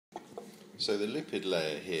So the lipid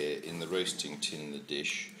layer here in the roasting tin in the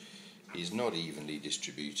dish is not evenly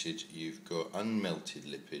distributed. You've got unmelted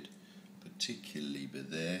lipid, particularly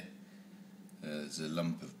there. There's a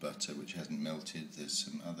lump of butter which hasn't melted, there's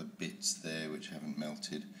some other bits there which haven't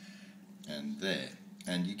melted, and there.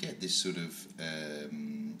 And you get this sort of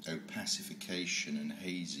opacification and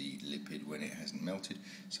hazy lipid when it hasn't melted.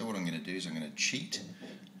 So what I'm going to do is I'm going to cheat.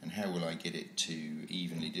 And how will I get it to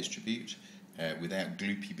evenly distribute without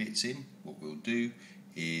gloopy bits in? What we'll do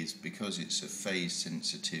is, because it's a phase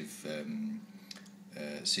sensitive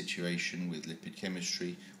situation with lipid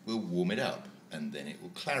chemistry, we'll warm it up and then it will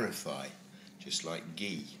clarify, just like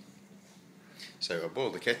ghee. So I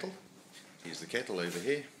boil the kettle. Here's the kettle over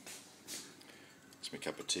here. It's my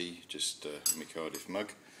cup of tea, just my Cardiff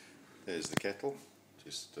mug. There's the kettle,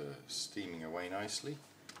 just steaming away nicely.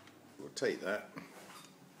 We'll take that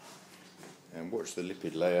and watch the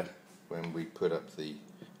lipid layer when we put up the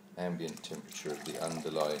ambient temperature of the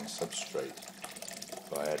underlying substrate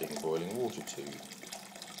by adding boiling water to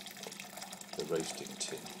the roasting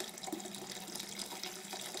tin.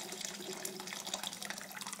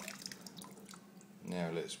 Now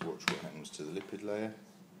let's watch what happens to the lipid layer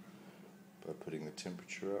by putting the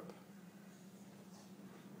temperature up.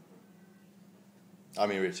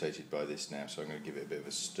 I'm irritated by this now, so I'm going to give it a bit of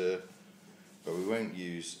a stir. But we won't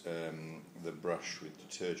use the brush with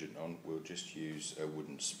detergent on, we'll just use a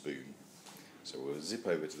wooden spoon. So we'll zip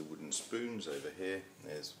over to the wooden spoons over here.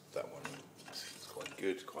 There's that one, it's quite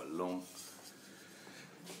good, quite long.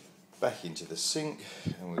 Back into the sink,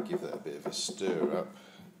 and we'll give that a bit of a stir up,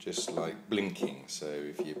 just like blinking. So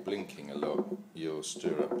if you're blinking a lot, you'll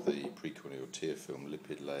stir up the pre-corneal tear film,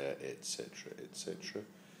 lipid layer, etc., etc.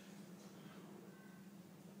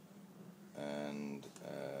 And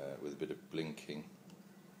with a bit of blinking.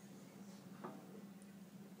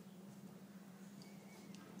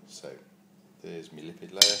 So there's my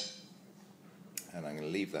lipid layer, and I'm going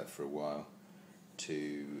to leave that for a while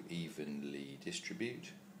to evenly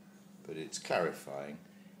distribute, but it's clarifying.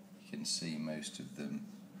 You can see most of them,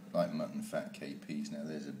 like mutton fat KPs. Now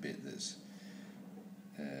there's a bit that's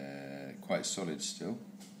quite solid still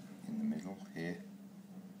in the middle here,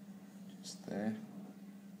 just there.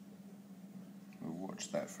 We'll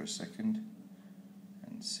watch that for a second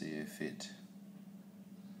and see if it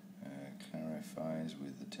clarifies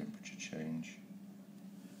with the temperature change.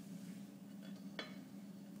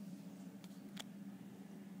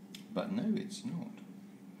 But no, it's not.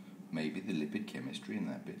 Maybe the lipid chemistry in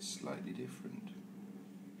that bit's slightly different.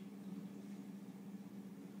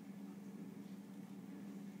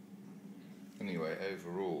 Anyway,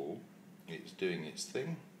 overall, it's doing its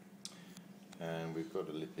thing. And we've got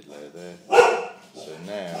a lipid layer there. So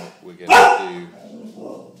now we're going to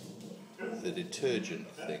do the detergent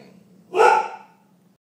thing.